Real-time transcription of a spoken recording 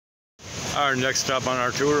Our next stop on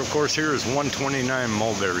our tour, of course, here is 129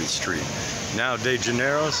 Mulberry Street, now De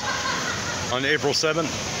Janeiro's. On April 7th,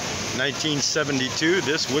 1972,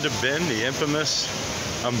 this would have been the infamous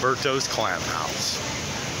Umberto's Clam House.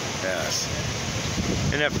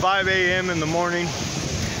 Yes. And at 5 a.m. in the morning,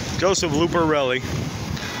 Joseph Luparelli,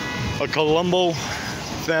 a Colombo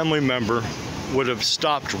family member, would have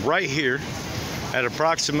stopped right here at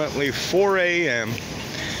approximately 4 a.m.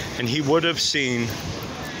 and he would have seen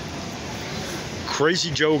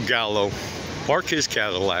Crazy Joe Gallo park his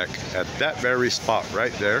Cadillac at that very spot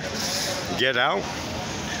right there, get out,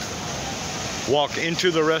 walk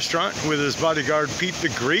into the restaurant with his bodyguard Pete the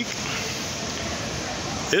Greek,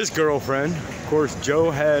 his girlfriend. Of course,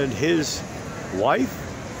 Joe had his wife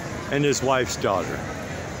and his wife's daughter.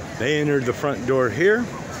 They entered the front door here,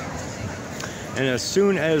 and as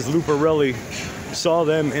soon as Luparelli saw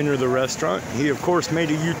them enter the restaurant, he of course made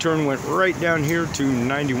a U-turn, went right down here to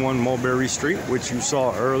 91 Mulberry Street, which you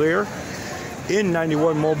saw earlier. In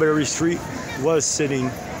 91 Mulberry Street was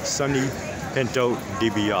sitting Sonny Pinto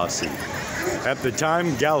DiBiase. At the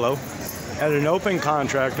time, Gallo had an open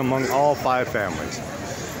contract among all 5 families.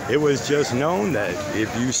 It was just known that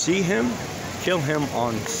if you see him, kill him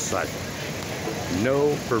on sight.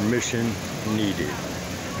 No permission needed.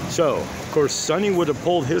 So, of course, Sonny would have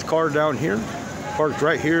pulled his car down here, parked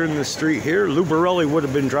right here in the street here. Luparelli would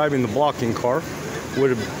have been driving the blocking car, would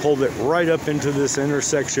have pulled it right up into this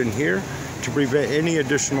intersection here to prevent any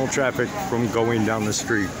additional traffic from going down the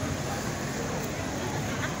street.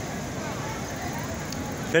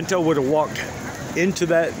 Pinto would have walked into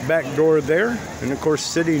that back door there, and of course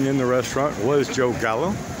sitting in the restaurant was Joe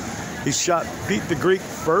Gallo. He shot Pete the Greek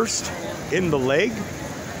first in the leg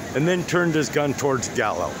and then turned his gun towards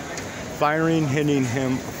Gallo, firing, hitting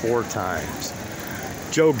him 4 times.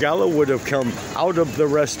 Joe Gallo would have come out of the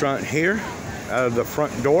restaurant here, out of the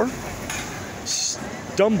front door,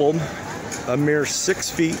 stumbled a mere 6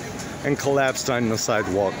 feet and collapsed on the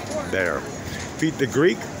sidewalk there. Pete the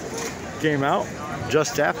Greek came out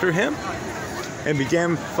just after him and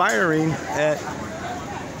began firing at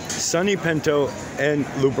Sonny Pinto and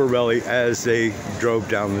Luparelli as they drove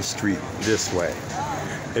down the street this way.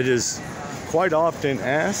 It is quite often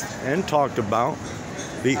asked and talked about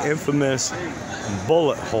the infamous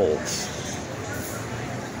bullet holes,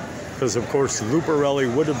 because of course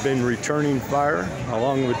Luparelli would have been returning fire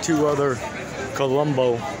along with 2 other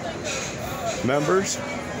Colombo members.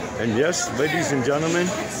 And yes, ladies and gentlemen,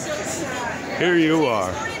 here you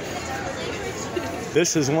are.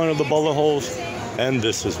 This is one of the bullet holes, and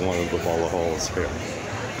this is one of the bullet holes here.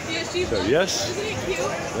 So yes,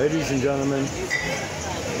 ladies and gentlemen,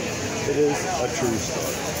 it is a true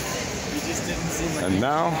story. And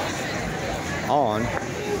now, on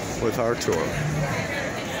with our tour.